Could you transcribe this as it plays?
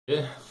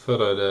Yeah,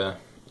 thought I'd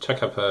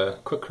chuck up a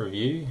quick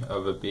review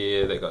of a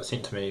beer that got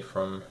sent to me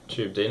from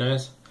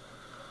TubeDinoz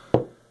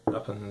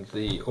up in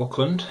the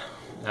Auckland.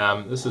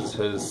 This is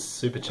his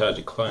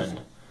Supercharger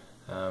Clone.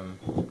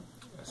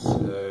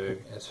 So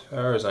as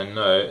far as I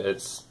know,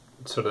 it's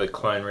sort of the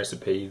clone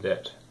recipe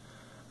that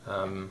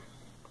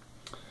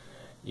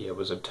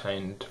was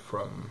obtained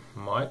from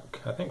Mike,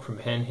 I think from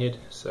Panhead.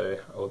 So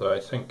although I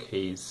think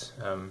he's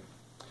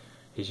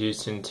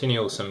used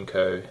Centennial,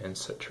 Simcoe and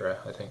Citra.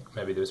 I think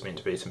maybe there was meant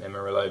to be some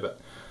Amarillo,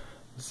 but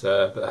it's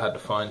a bit hard to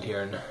find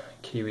here in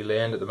Kiwi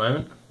land at the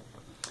moment.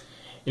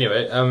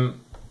 Anyway,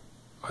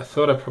 I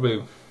thought I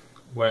probably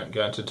won't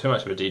go into too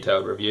much of a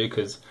detailed review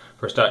because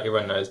for a start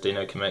everyone knows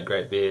Dino can make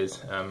great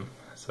beers,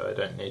 so I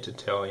don't need to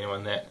tell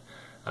anyone that.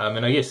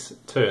 And I guess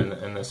too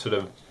in the sort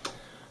of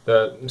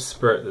the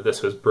spirit that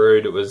this was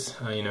brewed, it was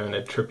in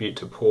a tribute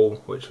to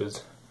Paul, which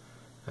was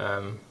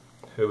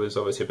who was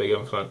obviously a big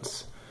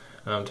influence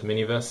to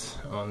many of us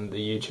on the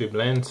YouTube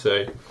land.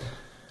 So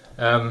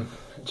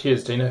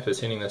cheers Dino for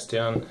sending this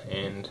down,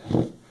 and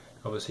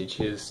obviously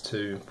cheers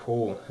to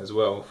Paul as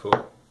well for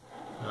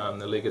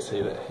the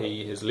legacy that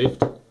he has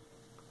left.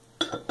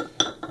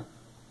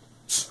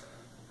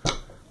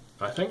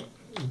 I think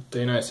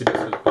Dino said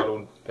this was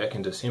bottled back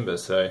in December,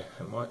 so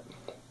it might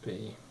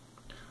be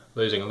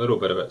losing a little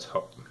bit of its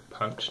hop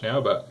punch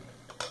now, but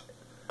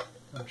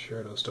I'm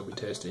sure it'll still be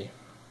tasty.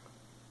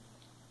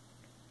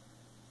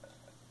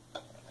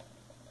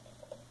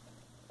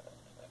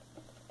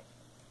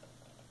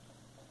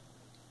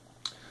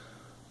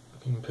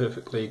 Looking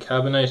perfectly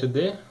carbonated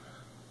there.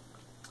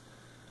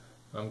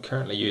 I'm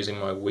currently using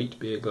my wheat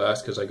beer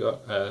glass because I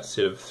got a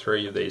set of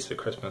 3 of these for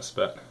Christmas,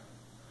 but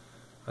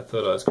I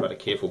thought I was quite a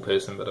careful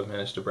person, but I've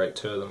managed to break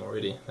 2 of them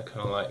already. They're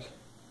kind of like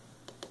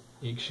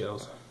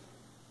eggshells.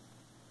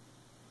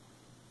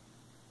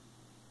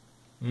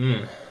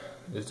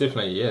 There's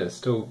definitely, there's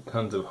still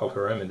tons of hop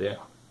aroma there.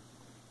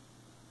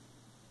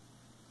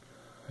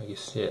 I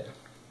guess,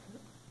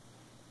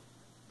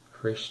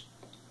 fresh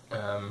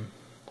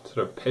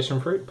sort of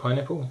passion fruit,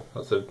 pineapple,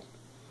 lots of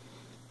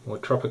more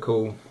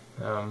tropical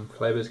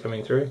flavours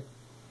coming through.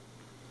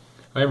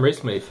 I am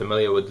reasonably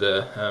familiar with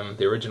the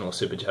original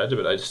Supercharger,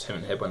 but I just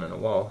haven't had one in a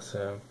while,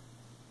 so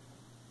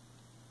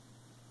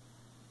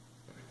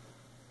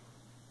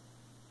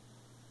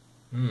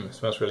it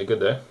smells really good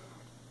though.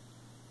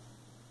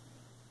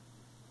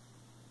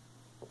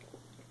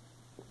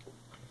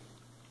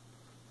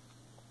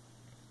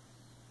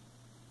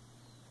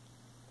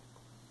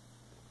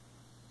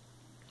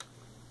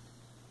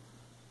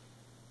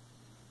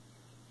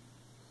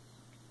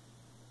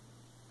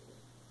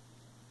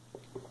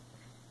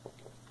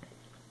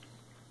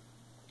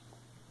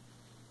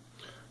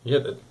 Yeah,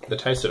 the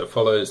taste sort of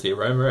follows the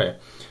aroma.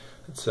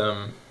 It's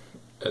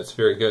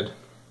very good.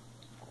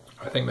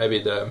 I think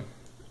maybe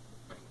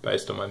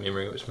based on my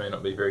memory, which may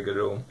not be very good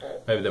at all,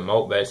 maybe the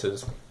malt base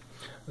is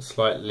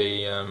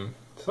slightly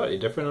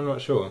different. I'm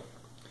not sure.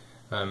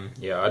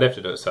 I'd have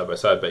to do it side by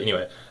side, but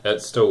anyway,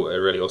 it's still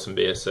a really awesome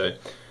beer. So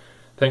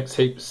thanks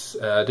heaps,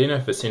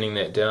 Dino, for sending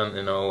that down,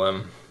 and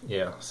I'll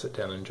sit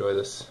down and enjoy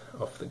this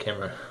off the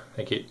camera.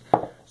 Thank you.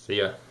 See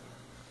ya.